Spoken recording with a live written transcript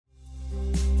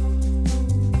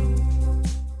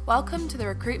Welcome to the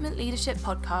Recruitment Leadership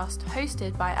Podcast,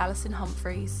 hosted by Alison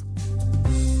Humphreys.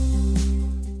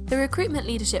 The Recruitment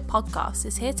Leadership Podcast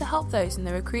is here to help those in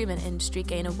the recruitment industry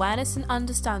gain awareness and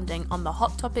understanding on the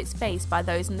hot topics faced by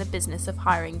those in the business of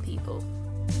hiring people.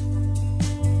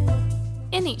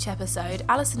 In each episode,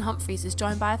 Alison Humphreys is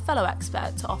joined by a fellow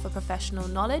expert to offer professional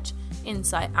knowledge,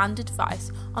 insight and advice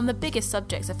on the biggest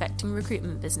subjects affecting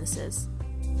recruitment businesses.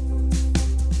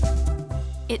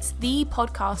 It's the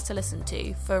podcast to listen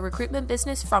to for recruitment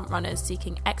business frontrunners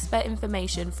seeking expert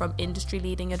information from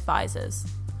industry-leading advisors.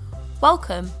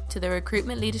 Welcome to the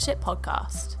Recruitment Leadership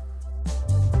Podcast.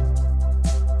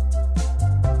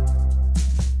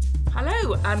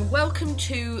 Hello and welcome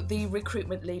to the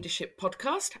Recruitment Leadership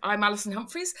Podcast. I'm Alison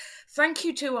Humphreys. Thank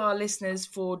you to our listeners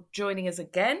for joining us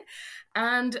again,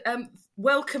 and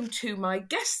welcome to my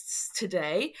guests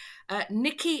today,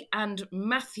 Nikki and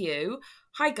Matthew.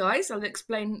 Hi guys, I'll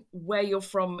explain where you're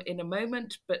from in a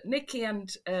moment, but Nikki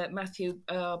and Matthew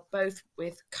are both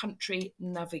with Country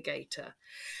Navigator.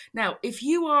 Now, if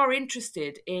you are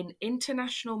interested in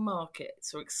international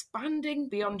markets or expanding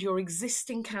beyond your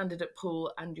existing candidate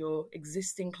pool and your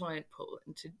existing client pool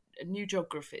into new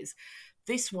geographies,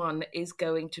 this one is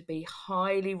going to be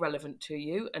highly relevant to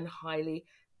you and highly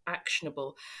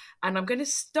actionable. And I'm going to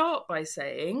start by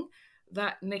saying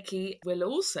that Nikki will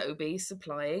also be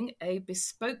supplying a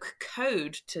bespoke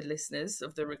code to listeners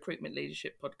of the Recruitment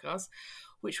Leadership Podcast,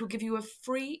 which will give you a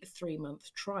free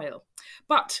 3-month trial.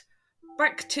 But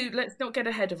back to, let's not get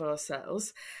ahead of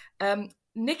ourselves.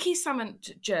 Nikki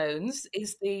Samant-Jones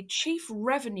is the Chief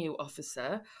Revenue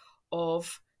Officer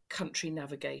of Country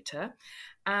Navigator,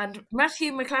 and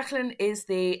Matthew MacLachlan is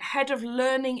the Head of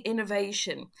Learning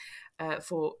Innovation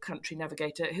for Country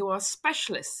Navigator, who are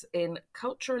specialists in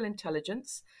cultural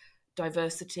intelligence,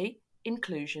 diversity,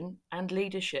 inclusion and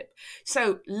leadership.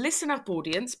 So listen up,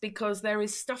 audience, because there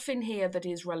is stuff in here that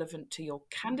is relevant to your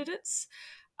candidates,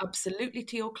 absolutely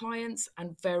to your clients,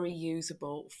 and very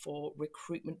usable for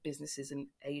recruitment businesses and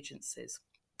agencies.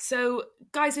 So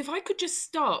guys, if I could just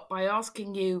start by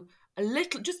asking you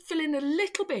just fill in a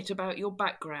little bit about your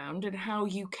background and how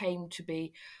you came to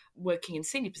be working in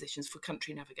senior positions for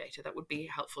Country Navigator, that would be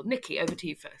helpful. Nikki, over to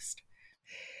you first.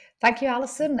 Thank you,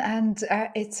 Alison. And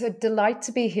it's a delight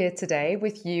to be here today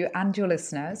with you and your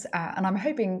listeners. And I'm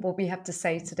hoping what we have to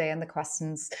say today and the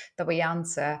questions that we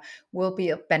answer will be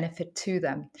of benefit to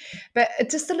them. But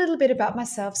just a little bit about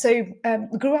myself. So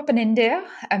grew up in India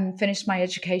and finished my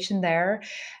education there.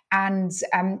 And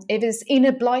it is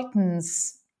Enid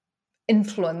Blyton's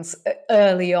influence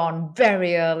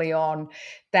very early on,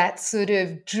 that sort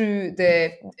of drove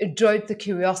the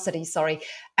curiosity,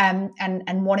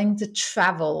 and wanting to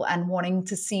travel and wanting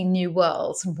to see new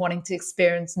worlds and wanting to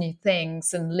experience new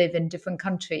things and live in different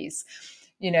countries,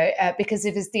 because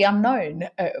it was the unknown.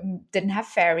 Didn't have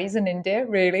ferries in India,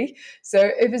 really. So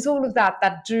it was all of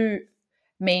that drew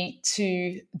me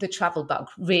to the travel bug,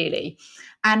 really.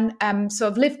 And so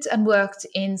I've lived and worked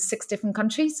in 6 different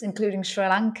countries, including Sri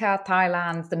Lanka,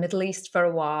 Thailand, the Middle East for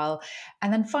a while,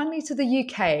 and then finally to the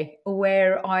UK,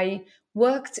 where I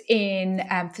worked in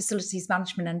facilities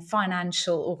management and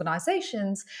financial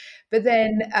organizations. But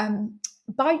then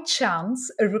by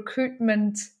chance, a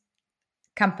recruitment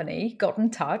company got in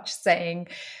touch saying,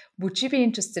 would you be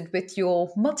interested, with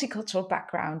your multicultural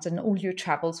background and all your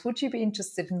travels, would you be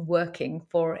interested in working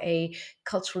for a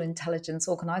cultural intelligence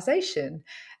organization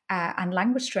and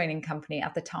language training company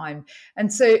at the time?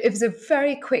 And so it was a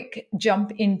very quick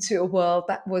jump into a world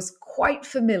that was quite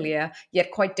familiar, yet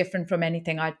quite different from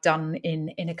anything I'd done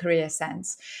in a career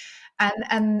sense.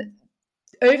 And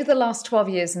over the last 12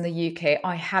 years in the UK,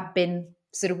 I have been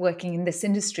sort of working in this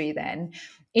industry then,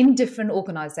 in different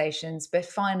organizations, but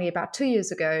finally about 2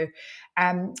 years ago,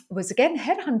 was again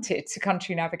headhunted to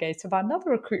Country Navigator by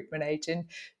another recruitment agent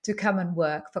to come and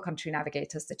work for Country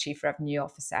Navigator as the Chief Revenue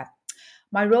Officer.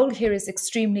 My role here is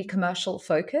extremely commercial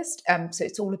focused, so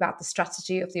it's all about the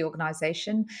strategy of the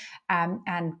organization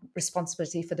and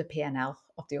responsibility for the P&L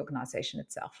of the organization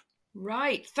itself.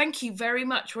 Right. Thank you very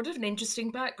much. What an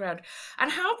interesting background. And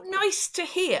how nice to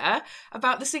hear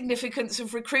about the significance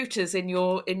of recruiters in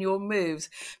your moves.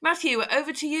 Matthew,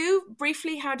 over to you.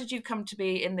 Briefly, how did you come to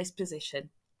be in this position?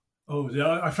 Oh, yeah,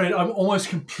 I'm afraid I'm almost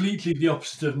completely the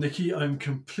opposite of Nikki. I'm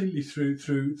completely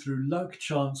through luck,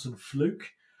 chance and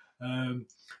fluke. And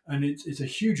it's a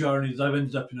huge irony that I've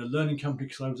ended up in a learning company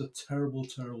because I was a terrible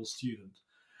student.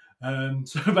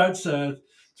 So about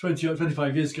 20 or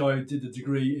 25 years ago, I did a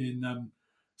degree in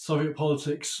Soviet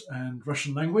politics and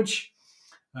Russian language.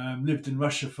 Lived in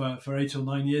Russia for 8 or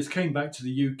 9 years, came back to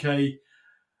the UK,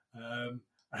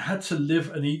 I had to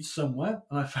live and eat somewhere,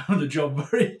 and I found a job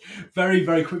very, very,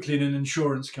 very quickly in an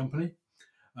insurance company.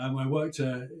 I worked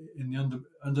in the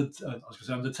I was going to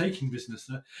say undertaking business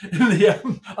there, in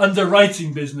the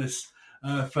underwriting business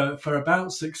for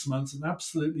about 6 months, and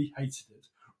absolutely hated it.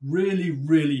 Really,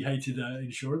 really hated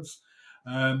insurance,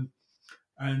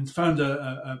 and found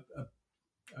a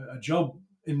job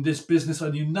in this business I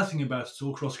knew nothing about at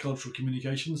all, cross-cultural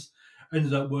communications.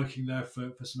 Ended up working there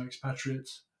for some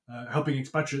expatriates, helping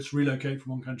expatriates relocate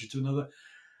from one country to another,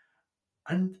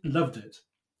 and loved it.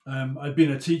 I'd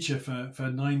been a teacher for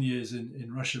 9 years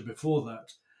in Russia before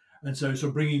that. And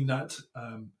so bringing that,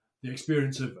 the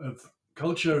experience of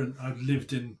culture, and I've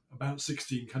lived in about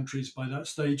 16 countries by that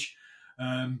stage,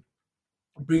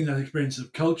 bringing that experience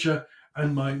of culture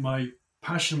and my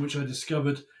passion, which I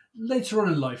discovered later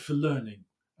on in life for learning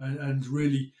and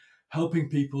really helping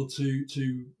people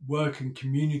to work and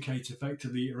communicate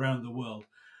effectively around the world.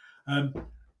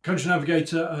 Country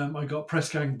Navigator, I got press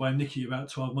ganged by Nikki about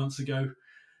 12 months ago,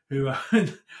 who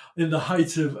in the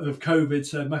height of COVID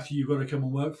said, Matthew, you've got to come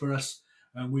and work for us.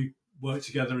 And we worked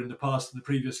together in the past in the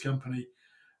previous company.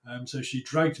 So she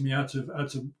dragged me out of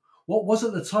what was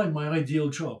at the time my ideal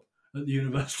job at the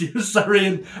University of Surrey,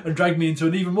 and dragged me into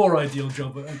an even more ideal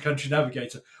job at Country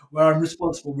Navigator, where I'm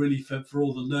responsible really for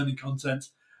all the learning content,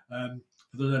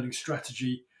 for the learning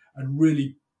strategy, and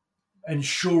really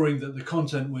ensuring that the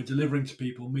content we're delivering to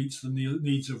people meets the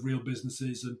needs of real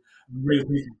businesses and real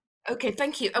people. Okay,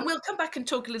 thank you. And we'll come back and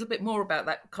talk a little bit more about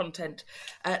that content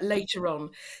later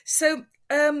on. So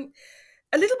a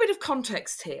little bit of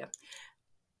context here.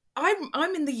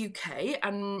 I'm in the UK,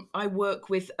 and I work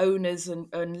with owners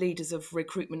and leaders of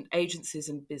recruitment agencies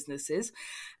and businesses.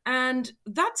 And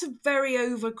that's a very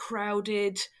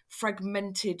overcrowded,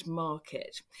 fragmented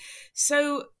market.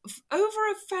 So over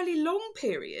a fairly long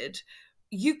period,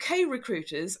 UK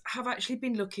recruiters have actually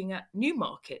been looking at new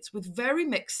markets with very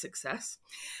mixed success.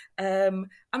 And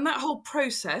that whole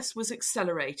process was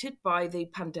accelerated by the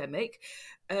pandemic,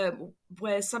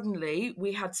 where suddenly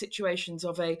we had situations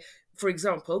of for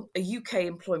example, a UK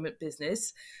employment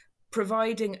business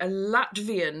providing a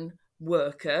Latvian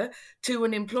worker to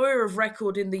an employer of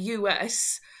record in the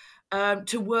US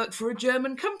to work for a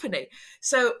German company.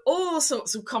 So all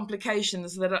sorts of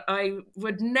complications that I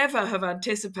would never have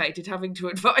anticipated having to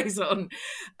advise on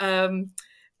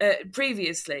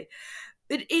previously.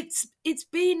 But it's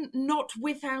been not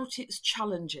without its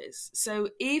challenges. So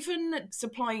even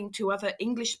supplying to other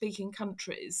English-speaking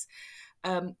countries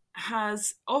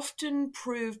has often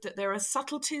proved that there are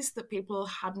subtleties that people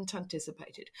hadn't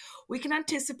anticipated. We can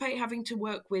anticipate having to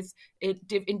work with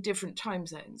it in different time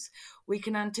zones. We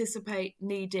can anticipate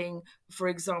needing, for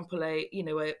example, a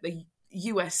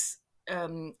US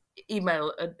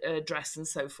email address and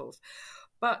so forth.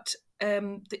 But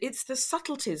it's the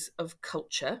subtleties of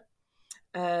culture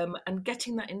and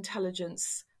getting that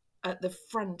intelligence at the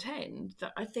front end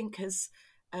that I think has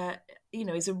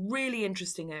is a really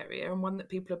interesting area, and one that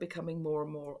people are becoming more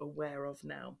and more aware of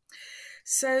now.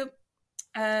 So,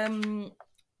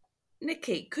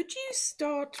 Nikki, could you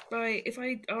start by, if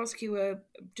I ask you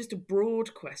just a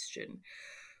broad question,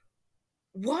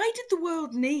 why did the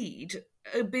world need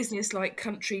a business like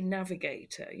Country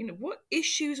Navigator? What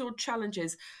issues or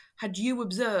challenges had you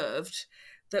observed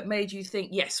that made you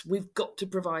think, yes, we've got to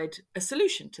provide a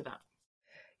solution to that?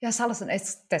 Yes, Alison,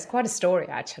 there's quite a story,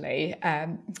 actually.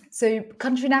 So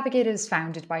Country Navigator is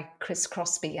founded by Chris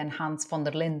Crosby and Hans von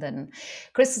der Linden.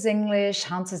 Chris is English,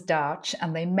 Hans is Dutch,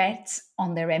 and they met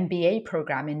on their MBA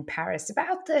program in Paris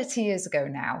about 30 years ago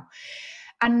now.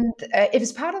 And it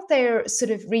was part of their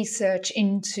sort of research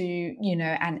into,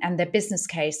 and their business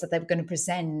case that they were going to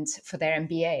present for their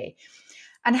MBA.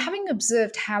 And having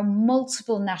observed how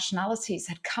multiple nationalities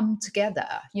had come together,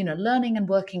 learning and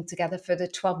working together for the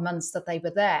 12 months that they were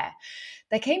there,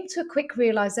 they came to a quick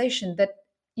realization that,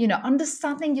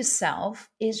 understanding yourself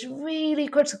is really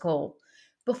critical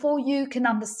before you can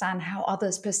understand how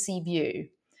others perceive you.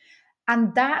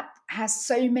 And that has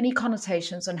so many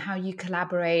connotations on how you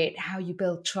collaborate, how you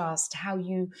build trust, how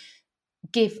you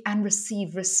give and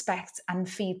receive respect and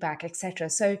feedback, etc.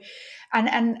 So,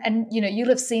 and you'll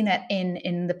have seen it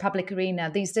in the public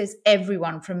arena these days.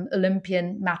 Everyone from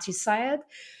Olympian Matthew Syed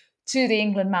to the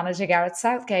England manager Gareth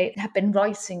Southgate have been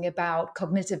writing about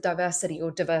cognitive diversity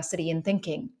or diversity in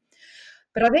thinking.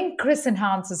 But I think Chris and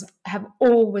Hans have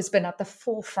always been at the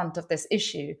forefront of this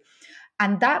issue,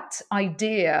 and that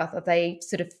idea that they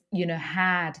sort of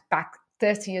had back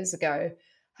 30 years ago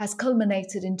has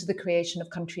culminated into the creation of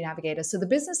Country Navigator. So the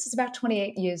business is about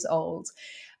 28 years old,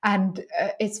 and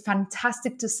it's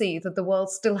fantastic to see that the world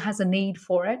still has a need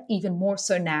for it, even more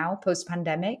so now,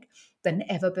 post-pandemic. than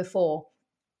ever before.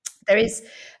 There is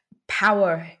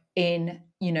power in,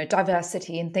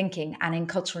 diversity in thinking and in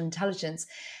cultural intelligence.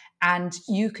 And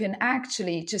you can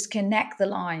actually just connect the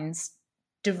lines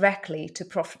directly to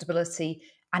profitability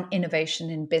and innovation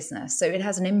in business. So it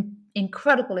has an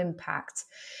incredible impact.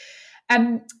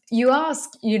 You ask,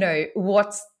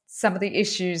 what's some of the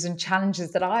issues and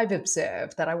challenges that I've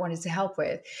observed that I wanted to help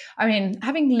with. I mean,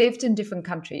 having lived in different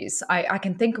countries, I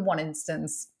can think of one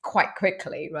instance quite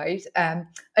quickly, right?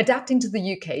 Adapting to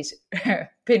the UK's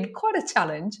been quite a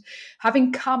challenge,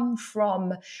 having come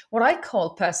from what I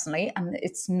call personally, and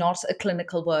it's not a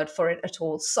clinical word for it at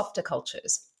all, softer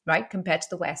cultures, right, compared to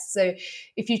the West. So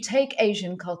if you take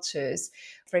Asian cultures,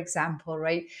 for example,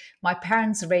 right, my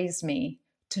parents raised me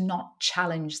to not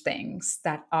challenge things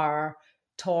that are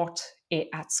taught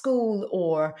at school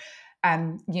or,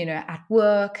 at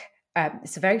work.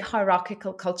 It's a very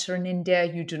hierarchical culture in India.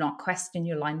 You do not question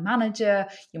your line manager.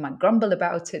 You might grumble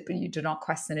about it, but you do not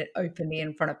question it openly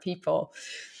in front of people.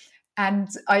 And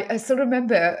I still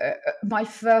remember my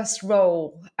first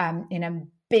role in a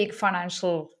big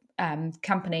financial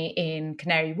company in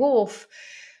Canary Wharf,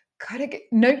 kind of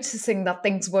noticing that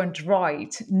things weren't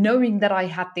right, knowing that I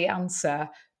had the answer,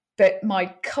 but my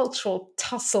cultural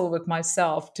tussle with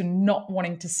myself to not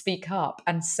wanting to speak up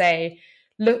and say,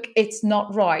 look, it's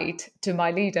not right, to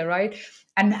my leader, right?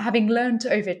 And having learned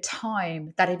over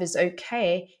time that it was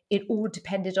okay, it all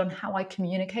depended on how I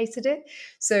communicated it.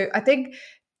 So I think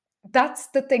that's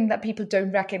the thing that people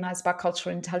don't recognize about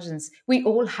cultural intelligence. We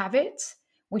all have it.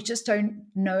 We just don't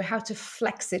know how to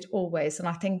flex it always. And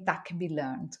I think that can be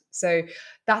learned. So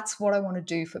that's what I want to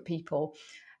do for people.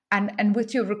 And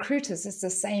with your recruiters, it's the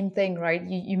same thing, right?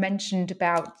 You mentioned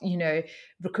about,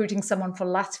 recruiting someone for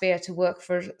Latvia to work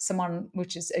for someone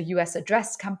which is a US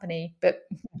addressed company, but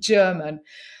German.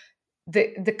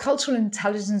 The cultural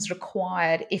intelligence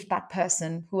required, if that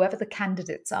person, whoever the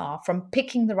candidates are, from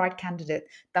picking the right candidate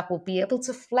that will be able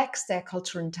to flex their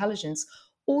cultural intelligence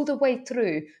all the way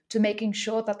through to making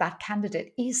sure that that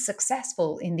candidate is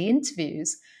successful in the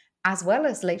interviews as well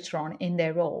as later on in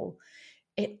their role.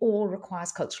 It all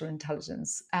requires cultural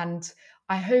intelligence. And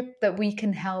I hope that we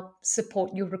can help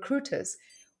support your recruiters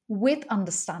with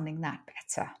understanding that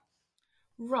better.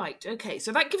 Right. Okay.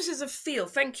 So that gives us a feel,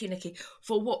 thank you, Nikki,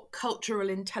 for what cultural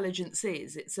intelligence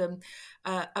is. It's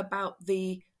about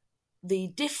the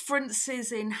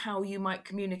differences in how you might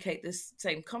communicate the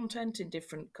same content in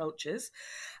different cultures.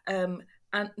 And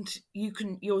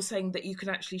you're saying that you can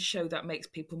actually show that makes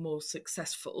people more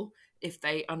successful if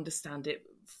they understand it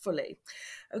fully.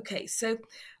 Okay, so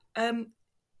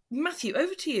Matthew,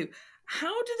 over to you.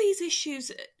 How do these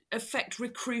issues affect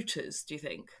recruiters, do you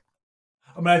think?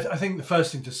 I mean, I think the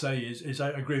first thing to say is I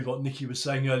agree with what Nikki was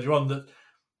saying earlier on, that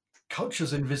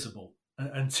culture's invisible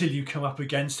until you come up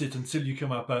against it, until you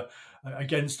come up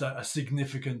against a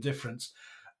significant difference.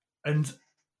 And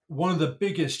one of the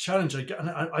biggest challenges, and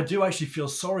I do actually feel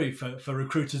sorry for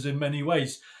recruiters in many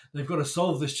ways. They've got to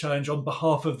solve this challenge on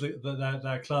behalf of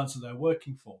their clients that they're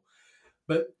working for.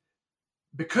 But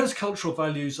because cultural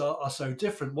values are so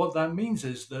different, what that means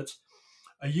is that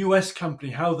a US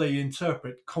company, how they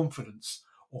interpret confidence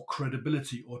or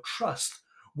credibility or trust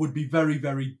would be very,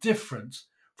 very different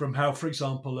from how, for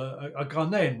example, a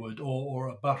Ghanaian would, or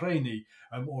a Bahraini,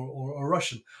 or a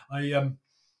Russian. I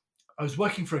was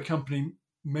working for a company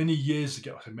many years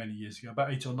ago,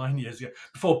 about 8 or 9 years ago,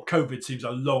 before COVID, seems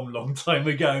a long, long time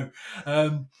ago.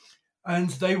 And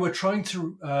they were trying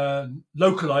to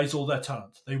localize all their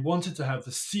talent. They wanted to have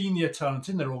the senior talent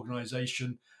in their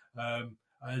organization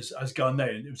as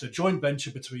Ghanaian. It was a joint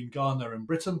venture between Ghana and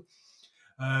Britain.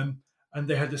 And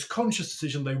they had this conscious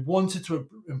decision. They wanted to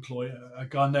employ a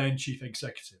Ghanaian chief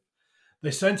executive.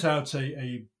 They sent out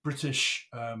a British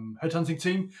headhunting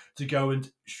team to go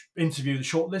and interview the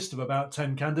shortlist of about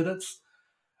 10 candidates.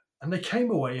 And they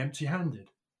came away empty-handed.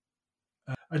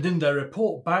 And in their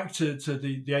report back to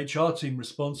the HR team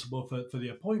responsible for the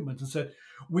appointment, and said,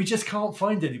 we just can't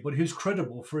find anybody who's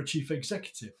credible for a chief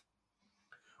executive.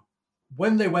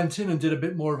 When they went in and did a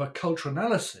bit more of a cultural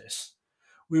analysis,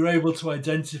 we were able to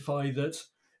identify that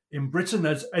in Britain,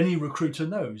 as any recruiter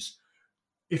knows,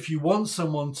 if you want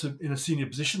someone in a senior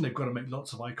position, they've got to make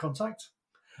lots of eye contact.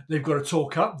 They've got to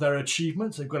talk up their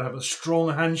achievements. They've got to have a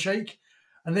strong handshake.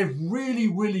 And they've really,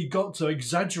 really got to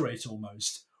exaggerate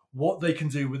almost what they can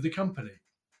do with the company.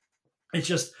 It's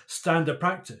just standard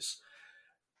practice.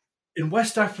 In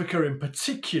West Africa in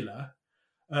particular,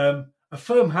 a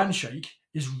firm handshake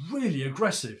is really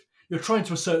aggressive. You're trying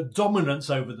to assert dominance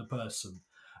over the person.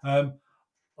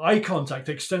 Eye contact,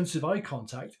 extensive eye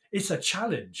contact, it's a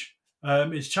challenge.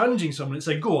 It's challenging someone. It's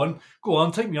saying, go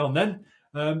on, take me on then.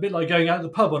 A bit like going out to the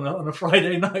pub on a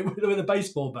Friday night with a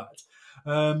baseball bat.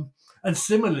 And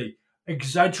similarly,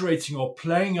 exaggerating or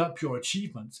playing up your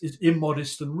achievements is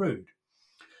immodest and rude.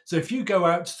 So if you go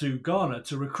out to Ghana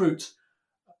to recruit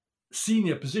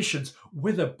senior positions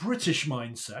with a British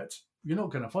mindset, you're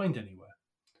not going to find anywhere.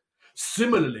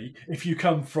 Similarly, if you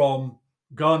come from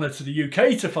Ghana to the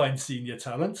UK to find senior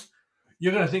talent,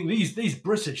 you're going to think these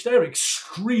British, they're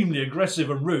extremely aggressive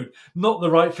and rude, not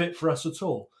the right fit for us at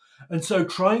all. And so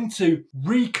trying to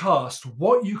recast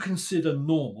what you consider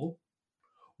normal,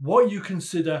 what you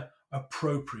consider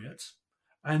appropriate,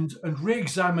 and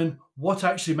re-examine what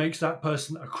actually makes that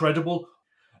person a credible.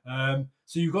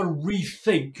 So you've got to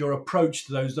rethink your approach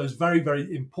to those very,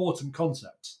 very important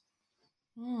concepts.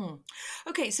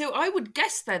 Okay, so I would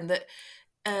guess then that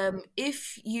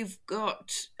if you've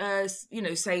got,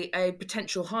 say a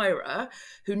potential hirer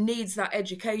who needs that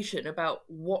education about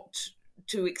what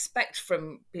to expect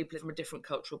from people from a different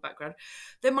cultural background,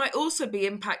 there might also be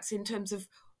impacts in terms of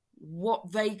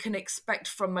what they can expect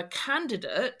from a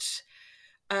candidate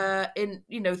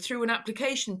through an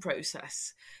application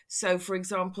process. So, for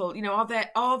example,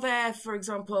 are there, for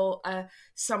example,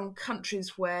 some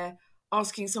countries where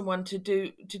asking someone to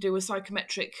do a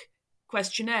psychometric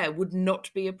questionnaire would not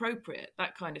be appropriate,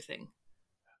 that kind of thing?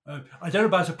 I don't know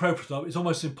about appropriate, though. It's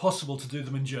almost impossible to do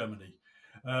them in Germany.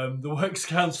 The works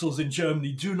councils in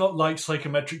Germany do not like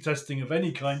psychometric testing of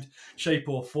any kind, shape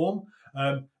or form.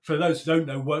 For those who don't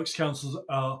know, works councils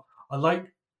are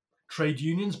like trade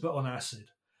unions, but on acid.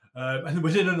 And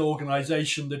within an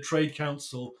organisation, the trade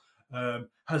council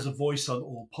has a voice on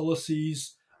all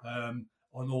policies,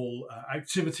 on all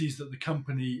activities that the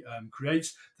company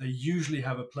creates. They usually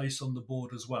have a place on the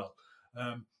board as well.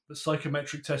 But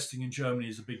psychometric testing in Germany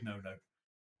is a big no-no.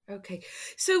 Okay,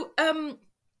 so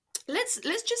let's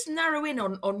just narrow in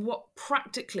on what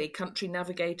practically Country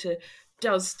Navigator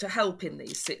does to help in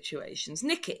these situations.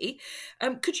 Nikki,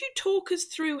 could you talk us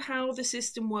through how the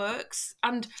system works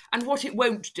and what it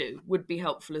won't do would be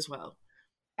helpful as well?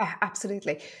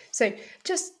 Absolutely. So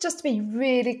just to be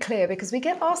really clear, because we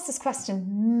get asked this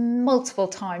question multiple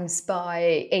times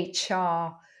by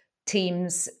HR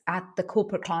teams at the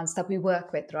corporate clients that we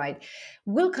work with, right?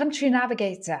 Will Country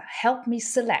Navigator help me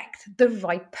select the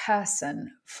right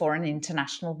person for an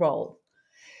international role?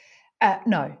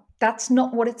 No, that's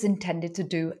not what it's intended to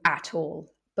do at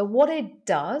all. But what it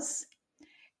does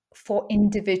for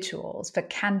individuals, for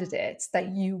candidates that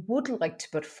you would like to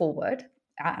put forward,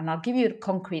 and I'll give you a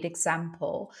concrete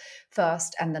example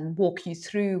first and then walk you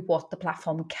through what the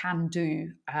platform can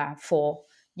do for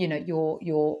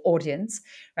your audience,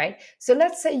 right? So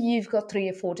let's say you've got 3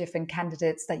 or 4 different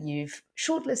candidates that you've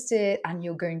shortlisted and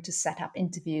you're going to set up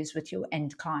interviews with your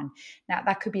end client. Now,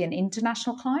 that could be an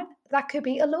international client, that could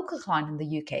be a local client in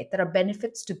the UK. There are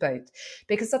benefits to both,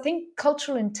 because I think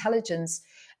cultural intelligence,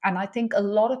 and I think a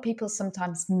lot of people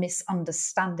sometimes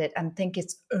misunderstand it and think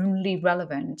it's only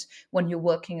relevant when you're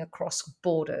working across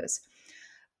borders.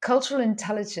 Cultural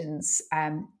intelligence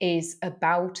is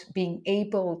about being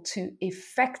able to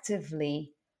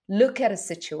effectively look at a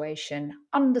situation,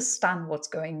 understand what's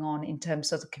going on in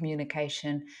terms of the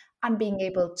communication, and being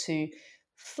able to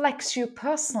flex your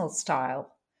personal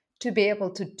style to be able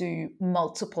to do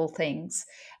multiple things,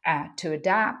 to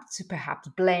adapt, to perhaps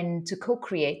blend, to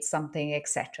co-create something,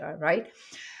 etc., right?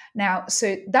 Now,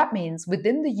 so that means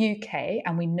within the UK,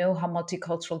 and we know how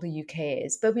multicultural the UK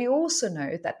is, but we also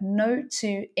know that no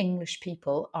 2 English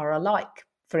people are alike,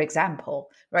 for example,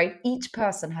 right? Each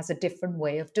person has a different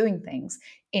way of doing things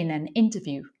in an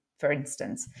interview, for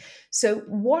instance. So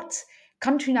what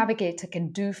Country Navigator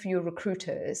can do for your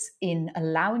recruiters in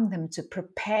allowing them to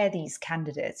prepare these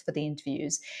candidates for the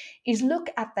interviews is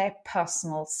look at their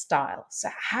personal style. So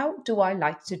how do I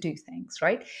like to do things,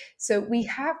 right? So we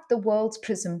have the World's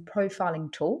Prism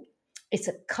profiling tool. It's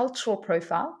a cultural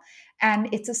profile,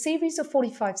 and it's a series of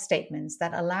 45 statements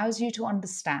that allows you to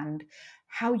understand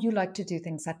how you like to do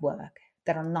things at work.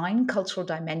 There are 9 cultural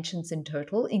dimensions in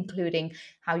total, including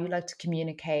how you like to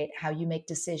communicate, how you make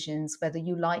decisions, whether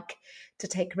you like to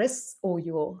take risks or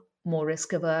you're more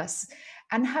risk averse,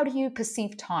 and how do you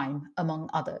perceive time, among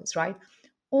others, right?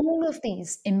 All of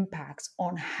these impacts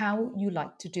on how you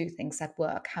like to do things at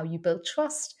work, how you build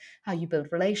trust, how you build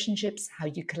relationships, how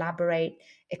you collaborate,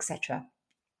 etc.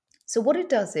 So what it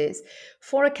does is,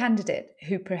 for a candidate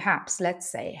who perhaps,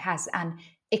 let's say, has an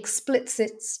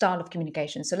explicit style of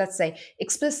communication. So let's say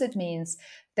explicit means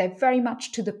they're very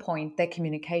much to the point, their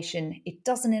communication. It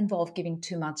doesn't involve giving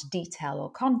too much detail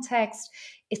or context.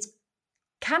 It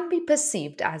can be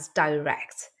perceived as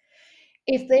direct.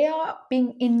 If they are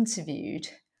being interviewed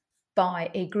by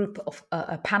a group of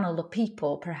a panel of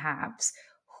people, perhaps,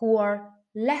 who are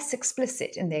less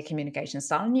explicit in their communication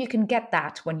style, and you can get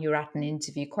that when you're at an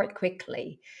interview quite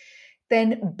quickly,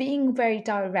 then being very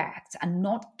direct and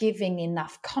not giving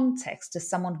enough context to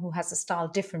someone who has a style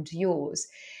different to yours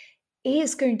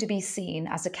is going to be seen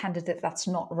as a candidate that's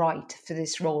not right for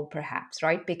this role, perhaps,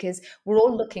 right? Because we're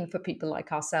all looking for people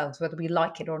like ourselves, whether we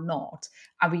like it or not.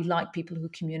 And we like people who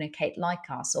communicate like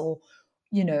us or,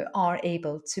 are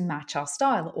able to match our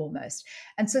style almost.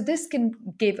 And so this can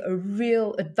give a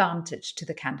real advantage to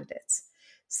the candidates.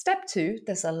 Step 2,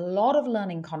 there's a lot of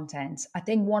learning content. I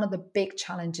think one of the big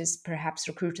challenges perhaps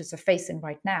recruiters are facing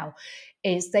right now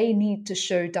is they need to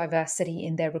show diversity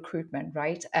in their recruitment,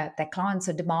 right? Their clients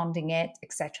are demanding it,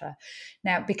 etc.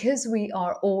 Now, because we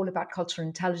are all about cultural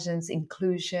intelligence,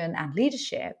 inclusion, and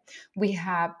leadership, we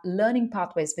have learning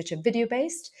pathways which are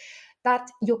video-based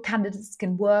that your candidates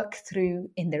can work through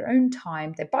in their own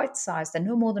time. They're bite-sized, they're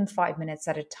no more than 5 minutes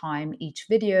at a time, each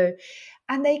video.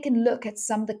 And they can look at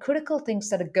some of the critical things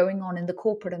that are going on in the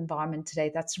corporate environment today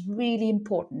that's really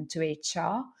important to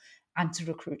HR and to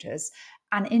recruiters.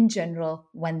 And in general,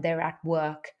 when they're at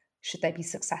work, should they be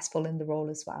successful in the role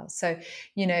as well? So,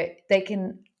 they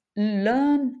can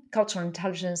learn cultural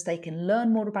intelligence, they can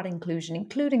learn more about inclusion,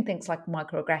 including things like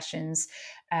microaggressions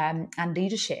and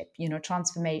leadership,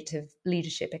 transformative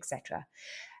leadership, etc.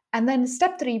 And then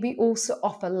step 3, we also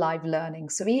offer live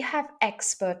learning. So we have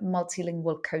expert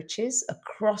multilingual coaches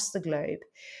across the globe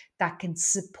that can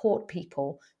support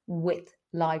people with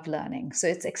live learning. So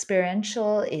it's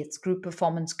experiential, it's group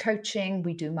performance coaching,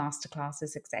 we do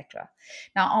masterclasses, etc.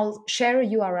 Now, I'll share a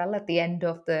URL at the end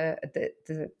of the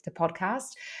podcast,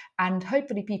 and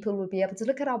hopefully people will be able to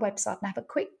look at our website and have a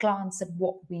quick glance at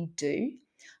what we do.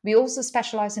 We also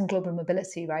specialize in global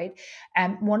mobility, right?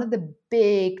 And one of the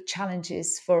big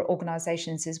challenges for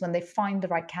organizations is when they find the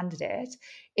right candidate,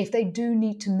 if they do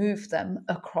need to move them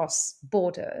across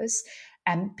borders,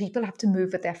 and people have to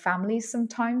move with their families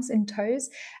sometimes in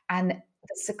tows. And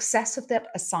the success of that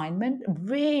assignment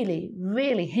really,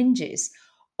 really hinges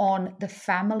on the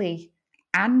family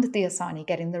and the assignee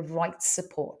getting the right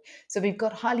support. So we've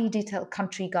got highly detailed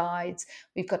country guides,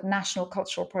 we've got national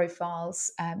cultural profiles,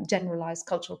 generalized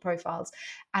cultural profiles,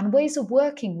 and ways of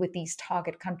working with these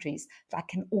target countries that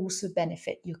can also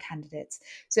benefit your candidates.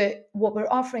 So what we're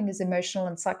offering is emotional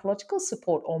and psychological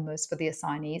support almost for the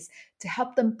assignees to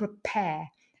help them prepare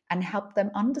and help them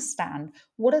understand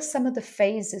what are some of the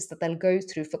phases that they'll go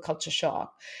through for culture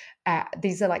shock.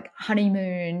 These are like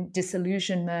honeymoon,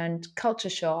 disillusionment,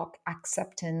 culture shock,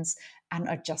 acceptance, and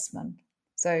adjustment.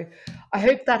 So I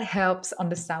hope that helps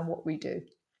understand what we do.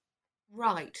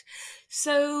 Right.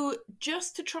 So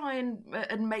just to try and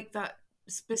make that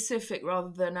specific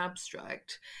rather than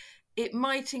abstract, it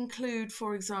might include,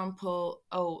 for example,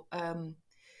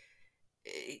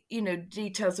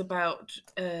 details about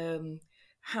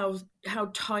how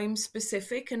time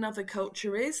specific another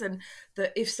culture is, and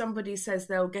that if somebody says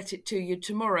they'll get it to you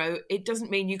tomorrow, it doesn't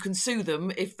mean you can sue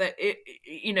them if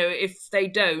they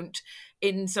don't.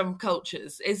 In some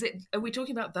cultures, are we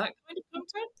talking about that kind of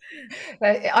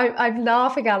content? I'm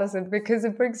laughing, Alison, because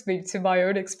it brings me to my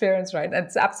own experience, right?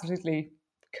 That's absolutely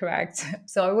correct.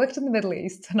 So I worked in the Middle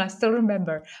East, and I still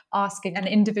remember asking an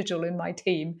individual in my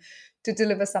team to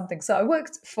deliver something. So I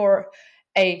worked for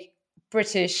a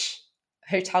British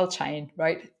hotel chain,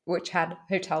 right, which had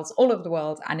hotels all over the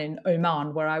world and in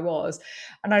Oman, where I was.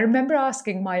 And I remember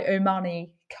asking my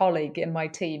Omani colleague in my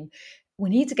team, we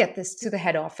need to get this to the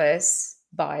head office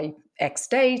by X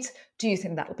date. Do you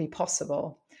think that'll be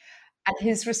possible? And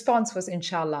his response was,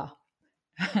 Inshallah.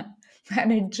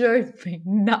 And it drove me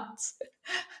nuts,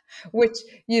 which,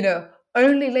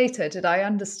 only later did I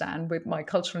understand with my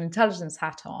cultural intelligence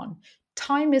hat on.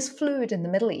 Time is fluid in the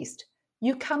Middle East.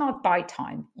 You cannot buy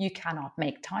time. You cannot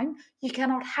make time. You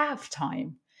cannot have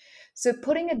time. So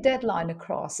putting a deadline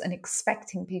across and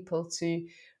expecting people to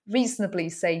reasonably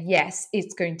say, yes,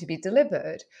 it's going to be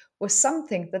delivered, was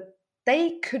something that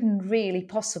they couldn't really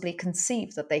possibly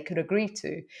conceive that they could agree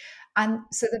to. And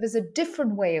so there was a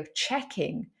different way of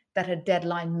checking that a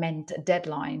deadline meant a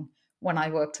deadline when I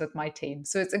worked with my team.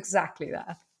 So it's exactly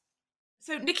that.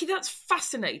 So, Nikki, that's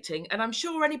fascinating. And I'm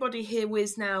sure anybody here who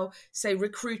is now, say,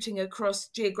 recruiting across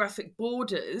geographic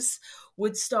borders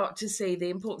would start to see the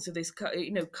importance of this,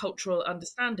 cultural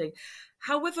understanding.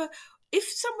 However, if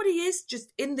somebody is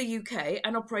just in the UK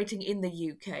and operating in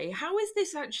the UK, how is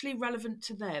this actually relevant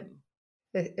to them?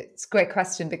 It's a great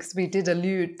question, because we did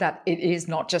allude that it is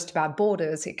not just about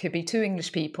borders. It could be two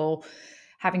English people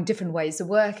having different ways of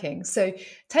working. So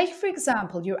take, for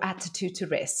example, your attitude to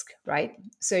risk, right?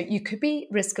 So you could be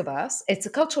risk averse. It's a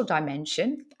cultural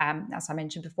dimension, as I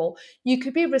mentioned before. You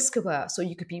could be risk averse or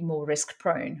you could be more risk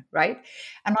prone, right?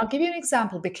 And I'll give you an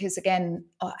example because, again,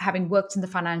 having worked in the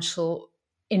financial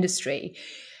industry,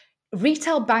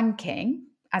 retail banking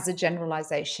as a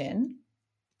generalization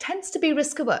tends to be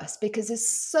risk averse because it's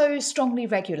so strongly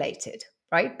regulated,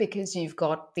 right? Because you've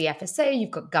got the FSA,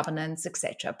 you've got governance,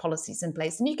 etc., policies in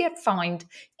place, and you get fined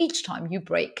each time you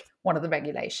break one of the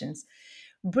regulations.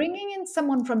 Bringing in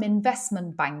someone from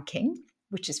investment banking,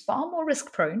 which is far more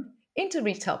risk prone, into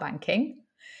retail banking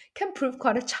can prove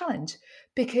quite a challenge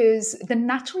because the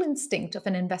natural instinct of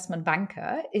an investment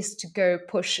banker is to go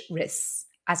push risks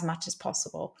as much as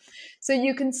possible. So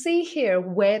you can see here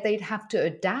where they'd have to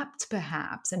adapt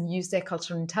perhaps and use their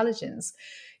cultural intelligence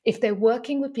if they're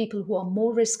working with people who are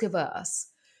more risk averse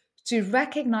to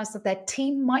recognize that their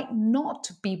team might not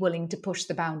be willing to push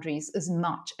the boundaries as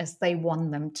much as they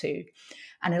want them to.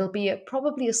 And it'll be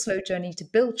probably a slow journey to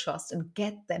build trust and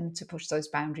get them to push those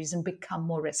boundaries and become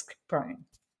more risk prone.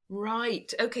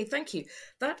 Right. Okay, thank you.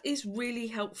 That is really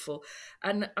helpful.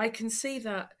 And I can see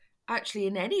that actually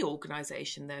in any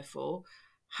organisation, therefore,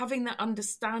 having that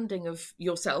understanding of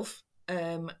yourself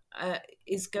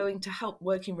is going to help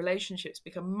working relationships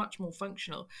become much more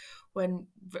functional when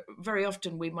very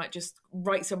often we might just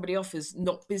write somebody off as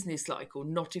not businesslike or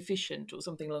not efficient or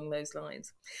something along those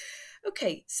lines.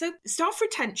 Okay, so staff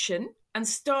retention and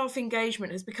staff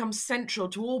engagement has become central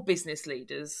to all business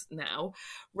leaders now,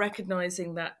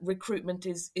 recognising that recruitment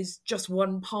is just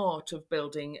one part of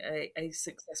building a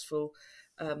successful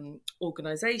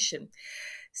organisation.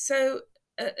 So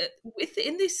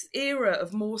in this era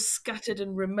of more scattered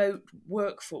and remote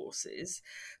workforces,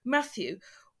 Matthew,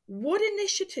 what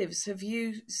initiatives have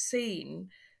you seen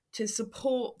to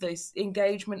support this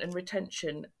engagement and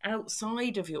retention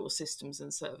outside of your systems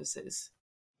and services?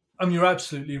 You're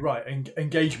absolutely right.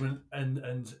 Engagement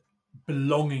and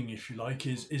belonging, if you like,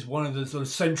 is one of the sort of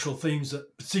central themes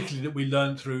that, particularly, that we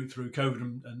learned through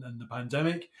COVID and the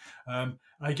pandemic.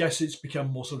 I guess it's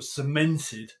become more sort of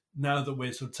cemented now that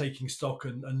we're sort of taking stock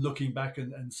and looking back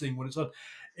and seeing what it's done.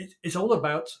 It's all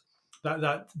about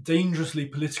that dangerously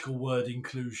political word,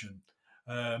 inclusion.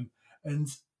 And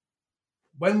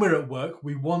when we're at work,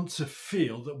 we want to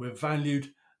feel that we're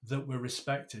valued, that we're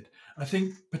respected. I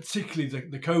think particularly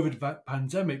the COVID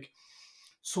pandemic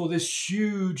saw this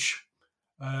huge,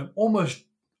 almost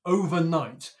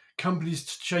overnight, companies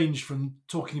change from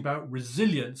talking about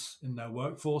resilience in their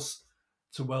workforce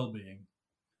to well-being.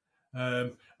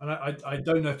 And I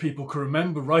don't know if people can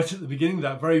remember right at the beginning,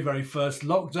 that very, very first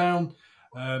lockdown,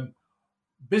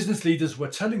 business leaders were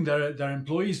telling their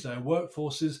employees, their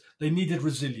workforces, they needed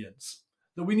resilience,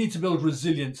 that we need to build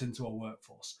resilience into our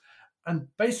workforce. And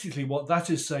basically what that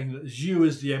is saying, that as you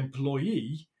as the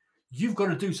employee, you've got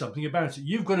to do something about it.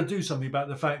 You've got to do something about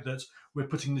the fact that we're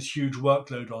putting this huge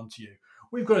workload onto you.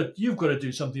 You've got to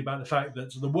do something about the fact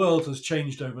that the world has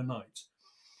changed overnight.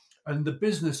 And the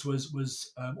business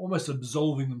was almost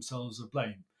absolving themselves of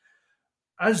blame.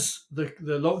 As the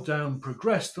lockdown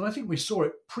progressed, and I think we saw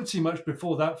it pretty much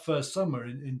before that first summer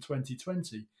in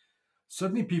 2020,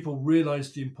 suddenly people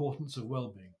realized the importance of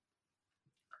well-being.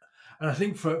 And I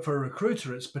think for a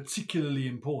recruiter, it's particularly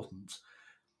important.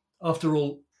 After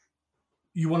all,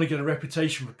 you want to get a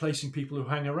reputation for placing people who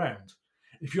hang around.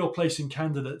 If you're placing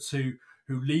candidates who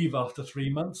leave after 3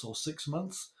 months or 6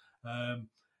 months,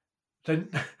 then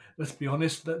let's be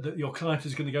honest, that your client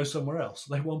is going to go somewhere else.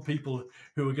 They want people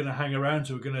who are going to hang around,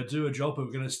 who are going to do a job, who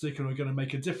are going to stick, and who are going to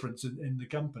make a difference in the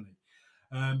company.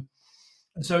 And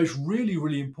so it's really,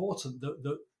 really important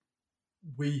that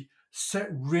we set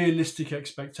realistic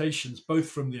expectations, both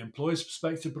from the employer's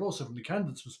perspective, but also from the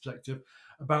candidate's perspective,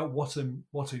 about what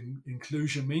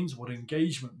inclusion means, what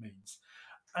engagement means.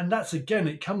 And that's, again,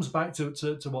 it comes back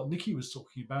to what Nikki was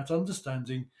talking about,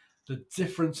 understanding the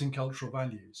difference in cultural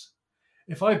values.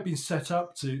 If I've been set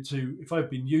up if I've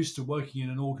been used to working in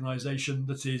an organization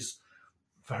that is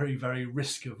very, very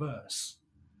risk averse,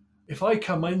 if I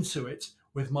come into it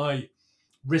with my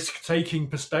risk-taking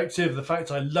perspective, the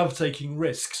fact I love taking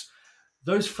risks,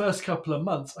 those first couple of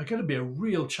months are going to be a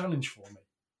real challenge for me.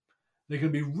 They're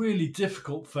going to be really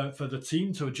difficult for the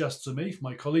team to adjust to me, for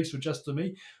my colleagues to adjust to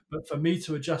me, but for me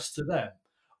to adjust to them.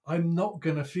 I'm not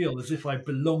going to feel as if I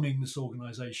belong in this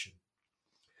organization.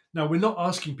 Now, we're not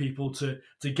asking people to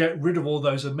get rid of all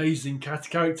those amazing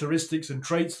characteristics and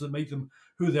traits that make them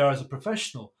who they are as a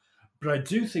professional. But I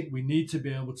do think we need to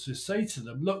be able to say to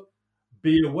them, look,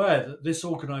 be aware that this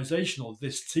organization or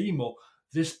this team or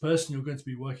this person you're going to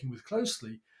be working with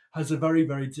closely has a very,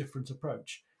 very different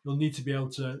approach. you'll need to be able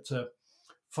to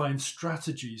find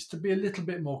strategies to be a little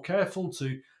bit more careful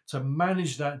to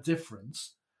manage that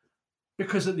difference.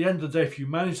 Because at the end of the day, if you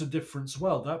manage the difference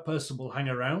well, that person will hang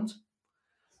around.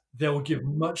 They will give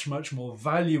much, much more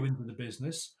value into the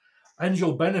business, and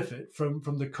you'll benefit from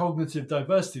the cognitive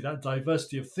diversity, that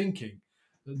diversity of thinking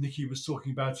that Nikki was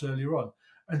talking about earlier on.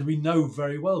 And we know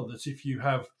very well that if you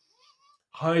have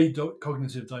high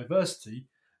cognitive diversity,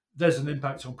 there's an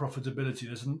impact on profitability.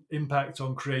 There's an impact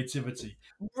on creativity.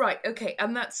 Right. Okay.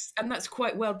 And that's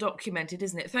quite well documented,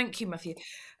 isn't it? Thank you, Matthew.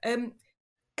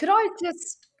 Could I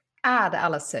just add,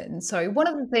 Alison? So one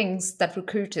of the things that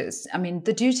recruiters, I mean,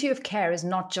 the duty of care is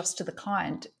not just to the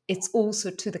client, it's also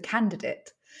to the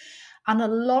candidate. And a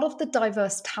lot of the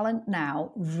diverse talent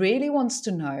now really wants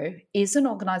to know, is an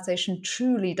organization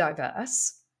truly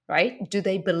diverse? Right? Do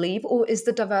they believe, or is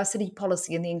the diversity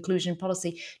policy and the inclusion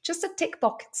policy just a tick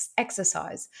box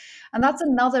exercise? And that's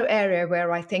another area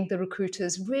where I think the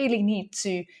recruiters really need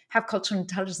to have cultural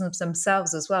intelligence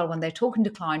themselves as well when they're talking to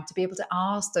clients, to be able to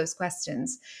ask those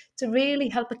questions to really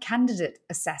help a candidate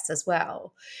assess as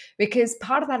well. Because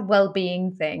part of that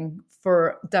well-being thing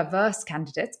for diverse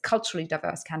candidates, culturally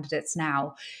diverse candidates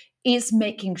now, is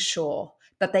making sure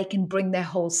that they can bring their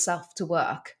whole self to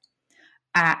work.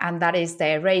 And that is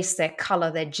their race, their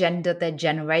color, their gender, their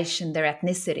generation, their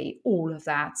ethnicity, all of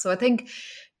that. So I think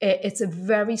it's a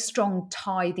very strong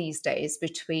tie these days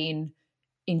between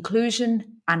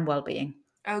inclusion and well-being.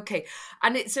 Okay,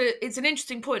 and it's an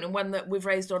interesting point, and one that we've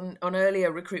raised on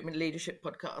earlier recruitment leadership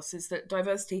podcasts, is that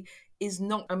diversity is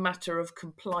not a matter of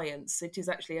compliance. It is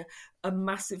actually a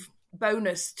massive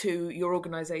bonus to your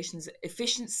organisation's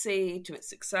efficiency, to its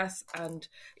success, and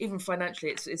even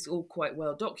financially, it's all quite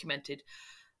well documented.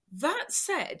 That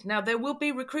said, now there will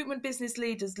be recruitment business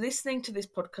leaders listening to this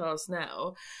podcast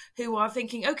now who are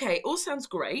thinking, okay, all sounds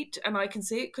great. And I can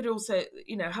see it could also,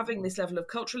 having this level of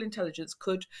cultural intelligence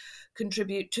could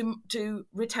contribute to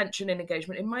retention and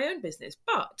engagement in my own business.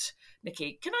 But,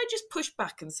 Nikki, can I just push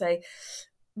back and say,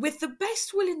 with the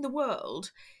best will in the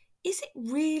world, is it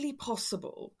really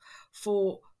possible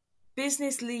for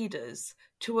business leaders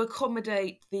to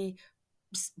accommodate the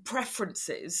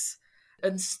preferences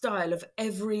and style of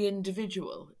every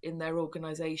individual in their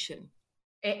organisation?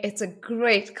 It's a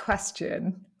great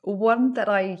question. One that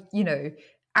I,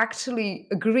 actually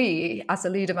agree as a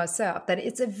leader myself that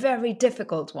it's a very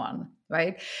difficult one,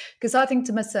 right? Because I think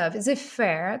to myself, is it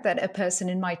fair that a person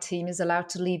in my team is allowed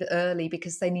to leave early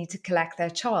because they need to collect their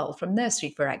child from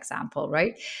nursery, for example,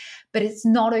 right? But it's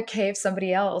not okay if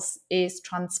somebody else is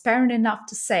transparent enough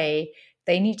to say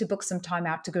they need to book some time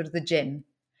out to go to the gym.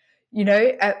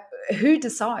 Who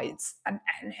decides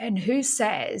and who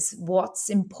says what's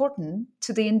important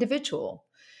to the individual?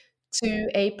 To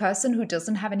a person who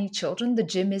doesn't have any children, the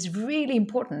gym is really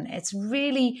important. It's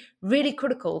really, really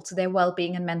critical to their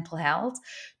well-being and mental health.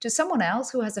 To someone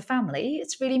else who has a family,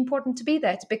 it's really important to be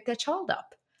there to pick their child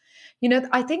up.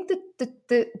 I think that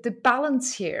the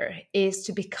balance here is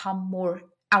to become more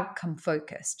outcome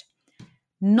focused,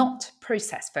 not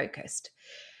process focused.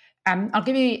 I'll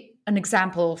give you an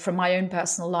example from my own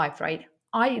personal life, right?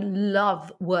 I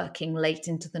love working late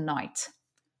into the night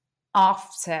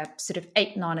after sort of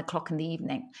 8, 9 o'clock in the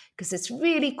evening because it's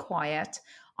really quiet.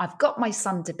 I've got my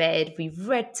son to bed. We've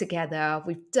read together.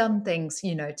 We've done things,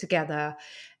 together.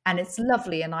 And it's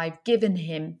lovely. And I've given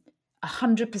him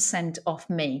 100% of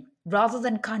me rather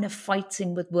than kind of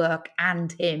fighting with work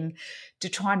and him to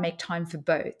try and make time for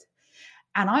both.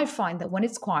 And I find that when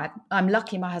it's quiet, I'm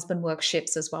lucky my husband works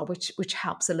shifts as well, which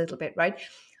helps a little bit, right?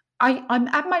 I'm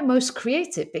at my most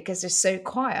creative because it's so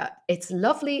quiet. It's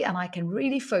lovely and I can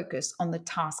really focus on the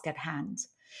task at hand.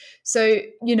 So,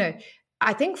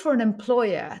 I think for an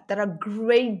employer, there are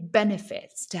great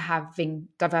benefits to having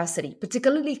diversity,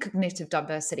 particularly cognitive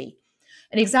diversity.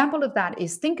 An example of that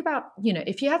is think about,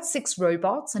 if you had 6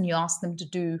 robots and you asked them to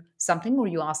do something or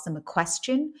you asked them a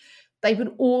question, they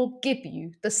would all give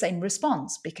you the same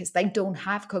response because they don't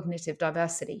have cognitive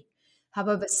diversity.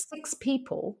 However, 6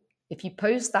 people, if you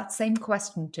pose that same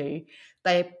question to,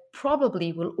 they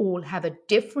probably will all have a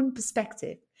different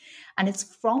perspective. And it's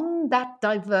from that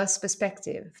diverse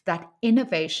perspective that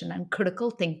innovation and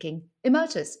critical thinking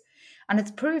emerges. And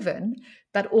it's proven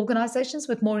that organizations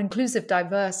with more inclusive,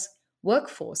 diverse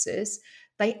workforces,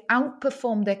 they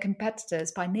outperform their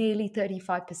competitors by nearly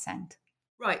 35%.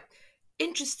 Right.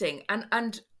 Interesting.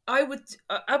 And I would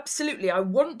absolutely, I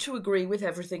want to agree with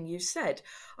everything you said.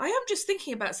 I am just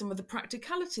thinking about some of the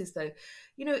practicalities, though.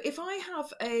 If I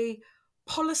have a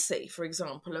policy, for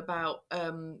example, about,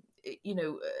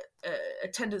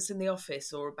 attendance in the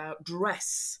office or about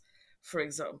dress, for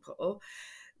example,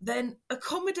 then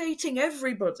accommodating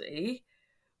everybody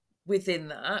within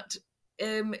that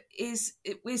is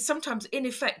sometimes in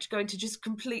effect going to just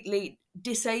completely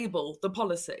disable the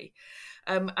policy.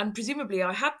 And presumably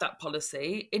I had that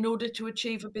policy in order to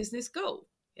achieve a business goal.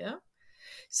 Yeah.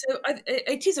 So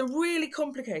it is a really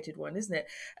complicated one, isn't it?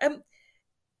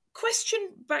 Question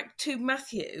back to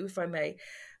Matthew, if I may.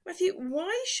 Matthew,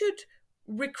 why should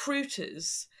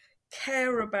recruiters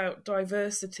care about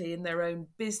diversity in their own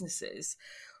businesses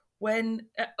when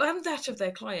and that of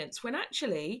their clients, when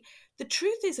actually the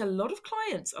truth is a lot of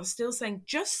clients are still saying,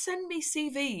 just send me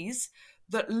CVs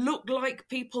that look like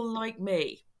people like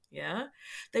me? Yeah,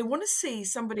 they want to see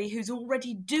somebody who's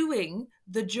already doing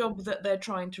the job that they're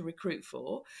trying to recruit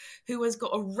for, who has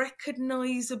got a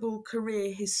recognizable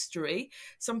career history,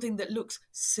 something that looks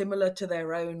similar to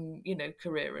their own,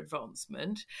 career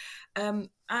advancement. And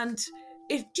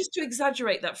if just to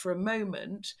exaggerate that for a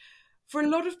moment, for a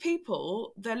lot of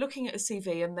people, they're looking at a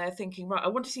CV and they're thinking, right, I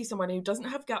want to see someone who doesn't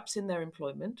have gaps in their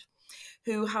employment,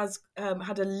 who has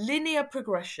had a linear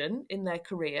progression in their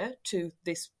career to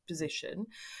this position,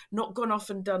 not gone off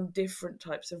and done different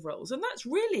types of roles. And that's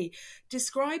really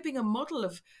describing a model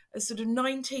of a sort of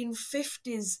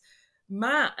 1950s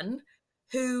man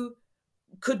who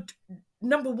could,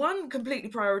 number one, completely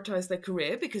prioritise their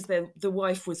career because the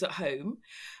wife was at home.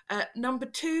 Number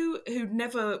two, who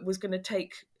never was going to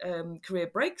take career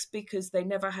breaks because they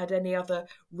never had any other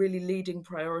really leading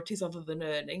priorities other than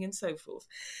earning and so forth.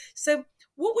 So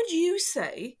what would you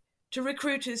say to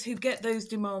recruiters who get those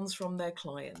demands from their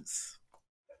clients?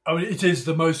 I mean, it is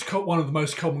one of the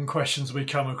most common questions we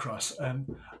come across,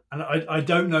 and I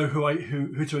don't know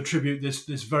who to attribute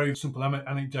this very simple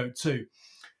anecdote to.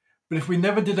 But if we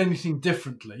never did anything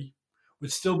differently,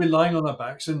 we'd still be lying on our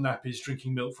backs in nappies,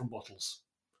 drinking milk from bottles.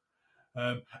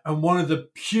 And one of the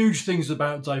huge things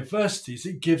about diversity is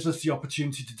it gives us the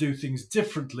opportunity to do things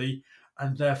differently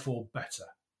and therefore better.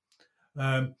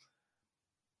 But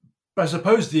I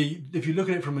suppose if you look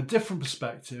at it from a different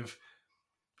perspective,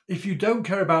 if you don't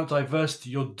care about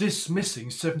diversity, you're dismissing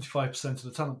 75% of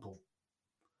the talent pool.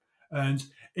 And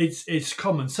it's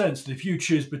common sense that if you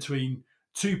choose between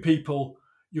two people,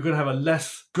 you're going to have a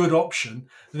less good option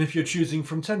than if you're choosing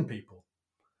from 10 people.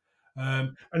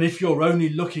 And if you're only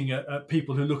looking at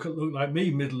people who look like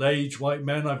me, middle-aged white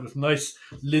men, I've got a nice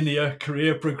linear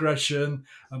career progression.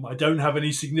 I don't have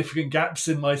any significant gaps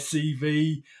in my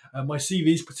CV. My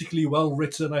CV is particularly well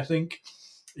written, I think.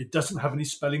 It doesn't have any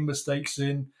spelling mistakes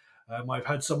in. I've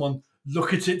had someone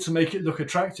look at it to make it look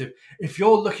attractive. If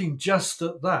you're looking just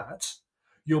at that,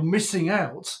 you're missing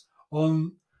out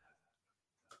on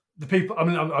the people. I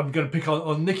mean, I'm going to pick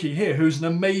on Nikki here, who's an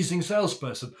amazing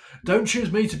salesperson. Don't choose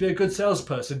me to be a good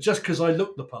salesperson just because I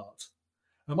look the part.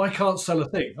 I can't sell a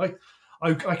thing.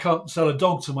 I can't sell a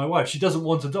dog to my wife. She doesn't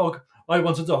want a dog. I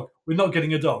want a dog. We're not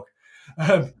getting a dog.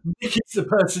 Nikki's the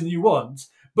person you want,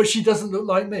 but she doesn't look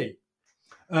like me,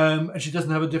 and she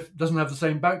doesn't have the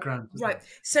same background. Right.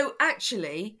 So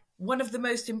actually, one of the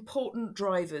most important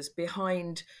drivers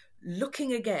behind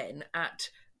looking again at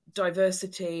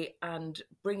diversity and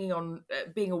bringing on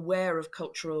being aware of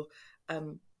cultural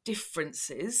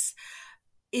differences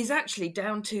is actually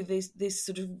down to this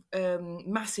sort of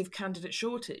massive candidate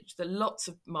shortage that lots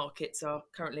of markets are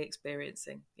currently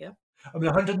experiencing. Yeah, I mean,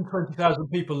 120,000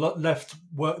 people left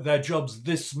their jobs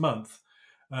this month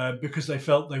because they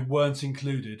felt they weren't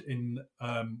included in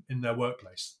their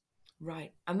workplace.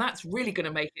 Right, and that's really going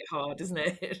to make it hard, isn't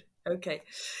it? Okay,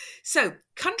 so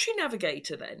Country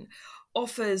Navigator then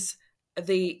offers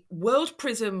the World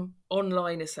Prism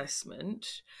online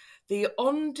assessment, the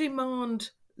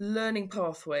on-demand learning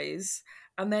pathways,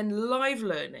 and then live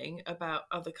learning about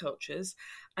other cultures.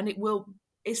 And it will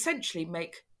essentially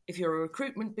make, if you're a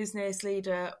recruitment business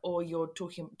leader or you're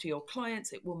talking to your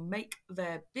clients, it will make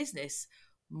their business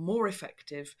more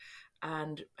effective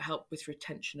and help with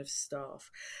retention of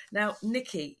staff. Now,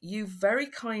 Nikki, you very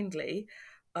kindly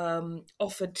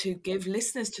offered to give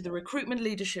listeners to the Recruitment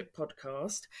Leadership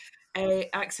podcast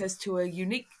access to a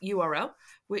unique URL,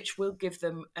 which will give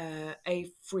them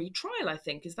a free trial, I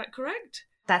think. Is that correct?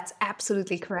 That's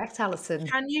absolutely correct, Alison.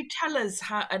 Can you tell us,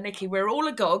 how, Nikki, we're all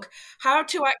agog, how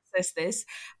to access this?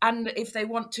 And if they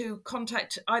want to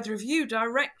contact either of you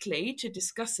directly to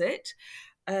discuss it,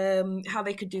 how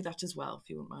they could do that as well, if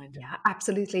you wouldn't mind. Yeah,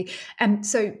 absolutely.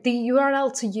 So the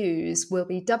URL to use will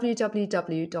be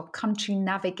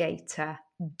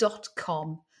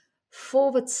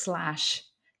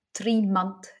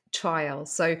www.countrynavigator.com/3-month trial.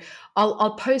 So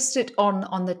I'll post it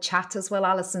on the chat as well,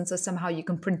 Alison, so somehow you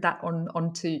can print that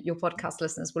onto your podcast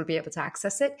listeners will be able to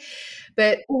access it.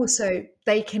 But also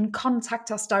they can contact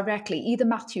us directly, either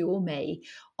Matthew or me,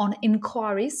 on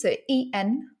inquiries, so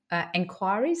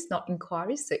inquiries, not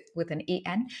inquiries, so with an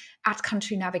EN, at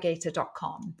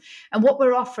countrynavigator.com. And what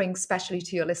we're offering, especially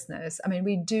to your listeners, I mean,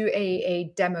 we do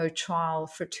a demo trial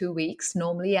for 2 weeks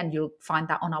normally, and you'll find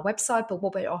that on our website. But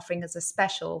what we're offering as a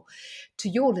special to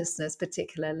your listeners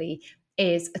particularly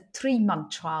is a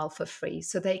 3-month trial for free,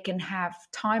 so they can have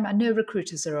time. I know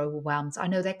recruiters are overwhelmed. I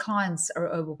know their clients are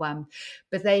overwhelmed,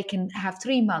 but they can have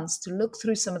 3 months to look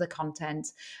through some of the content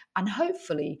and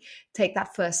hopefully take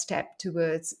that first step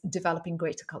towards developing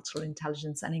greater cultural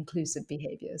intelligence and inclusive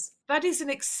behaviours. That is an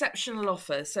exceptional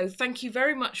offer. So thank you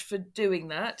very much for doing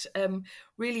that.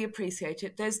 Really appreciate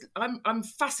it. I'm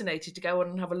fascinated to go on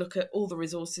and have a look at all the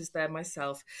resources there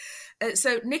myself.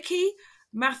 So Nikki,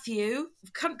 Matthew,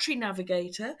 Country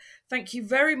Navigator, thank you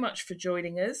very much for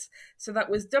joining us. So that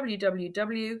was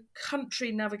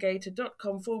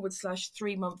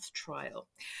www.countrynavigator.com/3-month trial.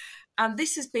 And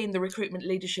this has been the Recruitment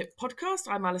Leadership Podcast.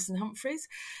 I'm Alison Humphreys.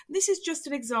 This is just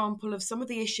an example of some of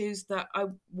the issues that I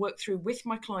work through with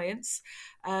my clients.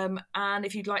 And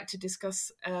if you'd like to discuss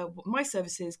my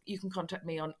services, you can contact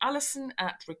me on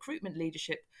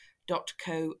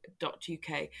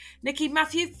alison@recruitmentleadership.co.uk. Nikki,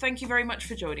 Matthew, thank you very much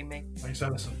for joining me. Thanks,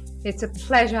 Alison. It's a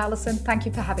pleasure, Alison. Thank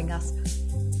you for having us.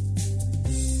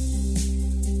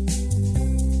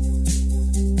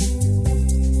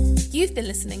 You've been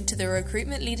listening to the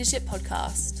Recruitment Leadership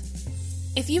Podcast.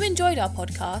 If you enjoyed our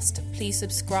podcast, please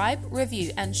subscribe,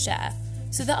 review and share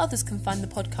so that others can find the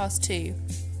podcast too.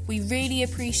 We really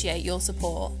appreciate your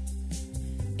support.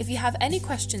 If you have any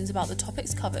questions about the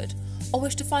topics covered or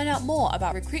wish to find out more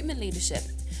about recruitment leadership,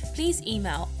 please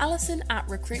email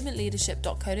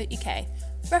alison@recruitmentleadership.co.uk,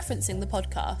 referencing the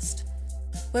podcast.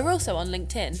 We're also on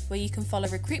LinkedIn, where you can follow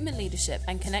Recruitment Leadership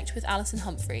and connect with Alison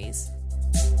Humphreys.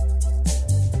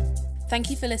 Thank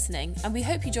you for listening, and we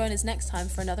hope you join us next time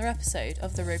for another episode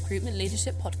of the Recruitment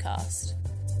Leadership Podcast.